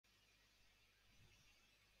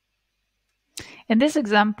In this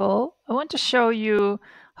example, I want to show you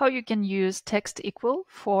how you can use text equal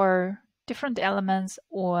for different elements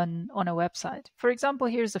on a website. For example,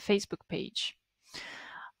 here's a Facebook page.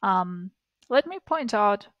 Let me point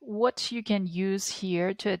out what you can use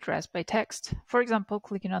here to address by text. For example,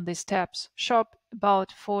 clicking on these tabs, Shop,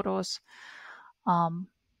 About, Photos. And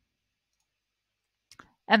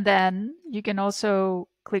then you can also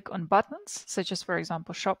click on buttons, such as, for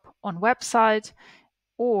example, Shop on Website,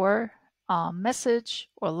 or message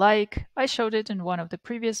or like. I showed it in one of the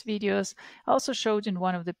previous videos. I also showed in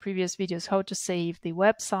one of the previous videos how to save the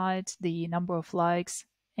website, the number of likes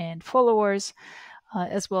and followers,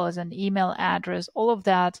 as well as an email address, all of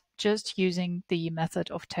that just using the method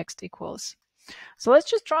of text equals. So let's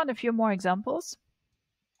just run a few more examples.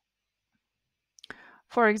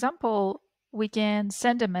 For example, we can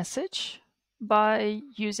send a message by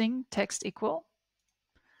using text equal.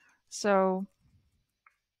 So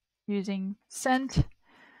using send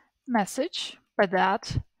message, by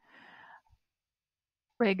that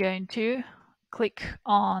we're going to click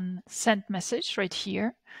on send message right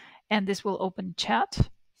here, and this will open chat.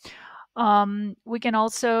 We can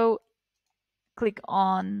also click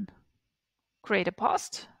on create a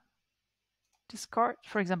post, discard,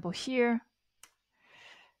 for example here,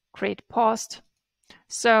 create post.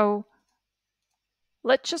 So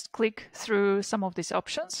let's just click through some of these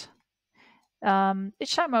options.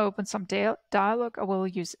 Each time I open some dialog, I will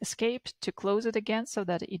use escape to close it again so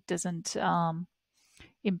that it doesn't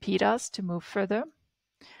impede us to move further.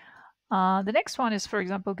 The next one is, for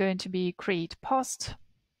example, going to be create post.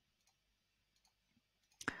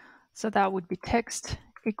 So that would be text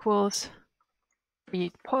equals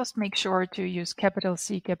create post. Make sure to use capital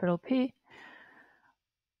C, capital P.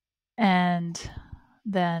 And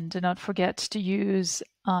then do not forget to use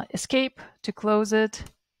escape to close it.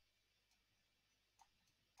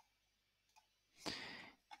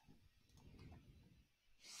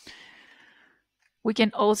 We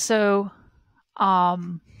can also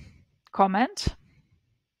comment.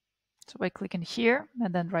 So by clicking here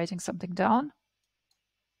and then writing something down.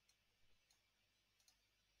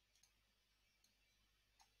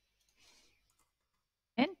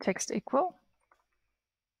 In text equal,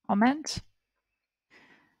 comment.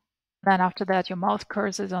 Then after that, your mouse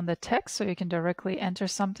cursor is on the text, so you can directly enter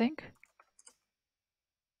something.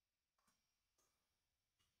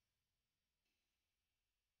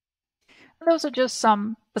 And those are just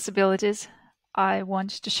some possibilities I want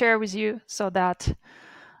to share with you so that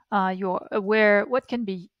you're aware what can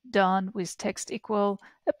be done with text equal,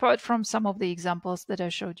 apart from some of the examples that I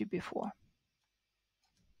showed you before.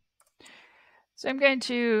 So I'm going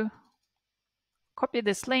to copy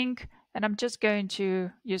this link, and I'm just going to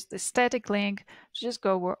use the static link to just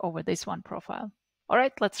go over this one profile. All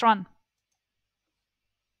right, let's run.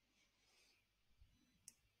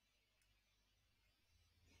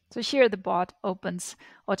 So here the bot opens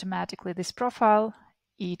automatically this profile.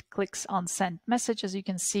 It clicks on send message, as you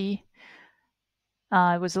can see.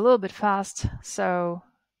 It was a little bit fast, so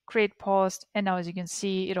create post, and now as you can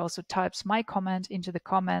see, it also types my comment into the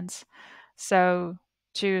comments. So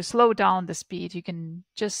to slow down the speed, you can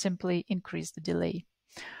just simply increase the delay.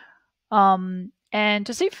 And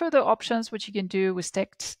to see further options, which you can do with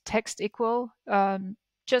text equal,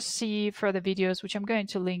 just see further videos, which I'm going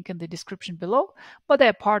to link in the description below, but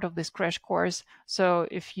they're part of this crash course. So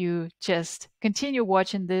if you just continue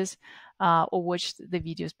watching this or watch the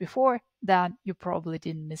videos before, then you probably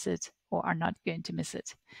didn't miss it or are not going to miss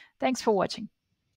it. Thanks for watching.